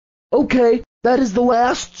Okay, that is the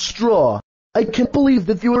last straw. I can't believe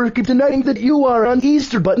that you are denying that you are on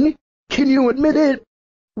Easter Bunny. Can you admit it?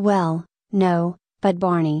 Well, no, but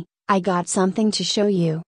Barney, I got something to show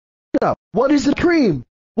you. Now, what is it, Cream?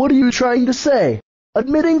 What are you trying to say?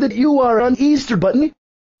 Admitting that you are on Easter Bunny?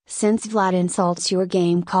 Since Vlad insults your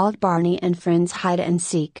game called Barney and Friends Hide and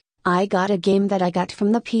Seek, I got a game that I got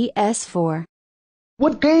from the PS4.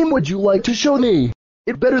 What game would you like to show me?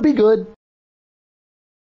 It better be good.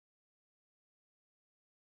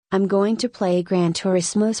 I'm going to play Gran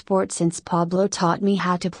Turismo Sport since Pablo taught me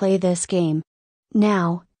how to play this game.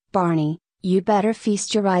 Now, Barney, you better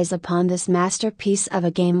feast your eyes upon this masterpiece of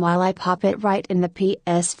a game while I pop it right in the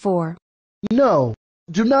PS4. No,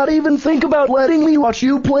 do not even think about letting me watch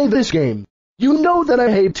you play this game. You know that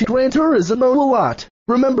I hate Gran Turismo a lot,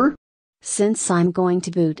 remember? Since I'm going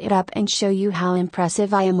to boot it up and show you how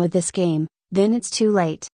impressive I am with this game, then it's too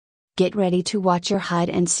late. Get ready to watch your hide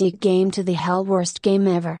and seek game to the hell worst game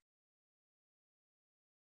ever.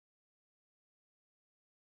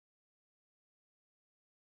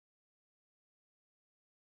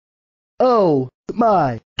 Oh,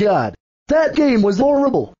 my God. That game was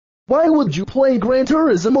horrible. Why would you play Gran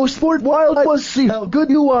Turismo Sport while I was see how good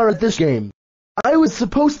you are at this game? I was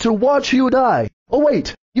supposed to watch you die. Oh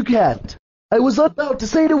wait, you can't. I was about to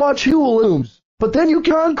say to watch you lose, but then you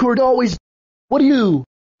conquered always. What are you?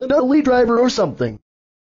 An ugly driver or something?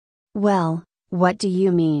 Well, what do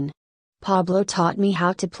you mean? Pablo taught me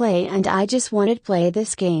how to play and I just wanted to play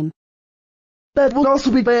this game. That will also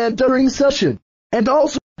be banned during session. And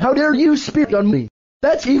also, how dare you spit on me?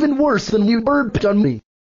 That's even worse than you burped on me.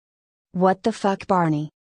 What the fuck, Barney?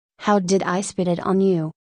 How did I spit it on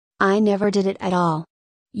you? I never did it at all.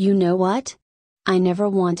 You know what? I never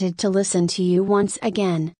wanted to listen to you once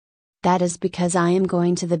again. That is because I am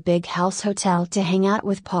going to the big house hotel to hang out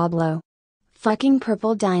with Pablo. Fucking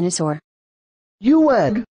purple dinosaur. You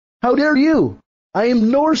egg! How dare you? I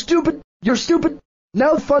am nor stupid, you're stupid.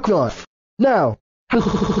 Now fuck off. Now. Ha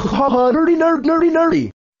ha ha, nerdy nerd nerdy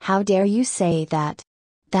nerdy. How dare you say that?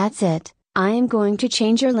 That's it, I am going to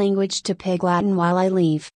change your language to Pig Latin while I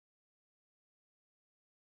leave.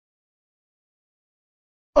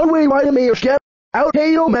 Away why the mayor step out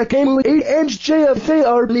hail macam 8 inch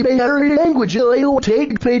JFAR language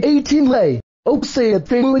take paid 18 lay. Oh say it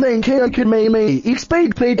thing with an can may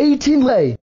expect paid 18 lay.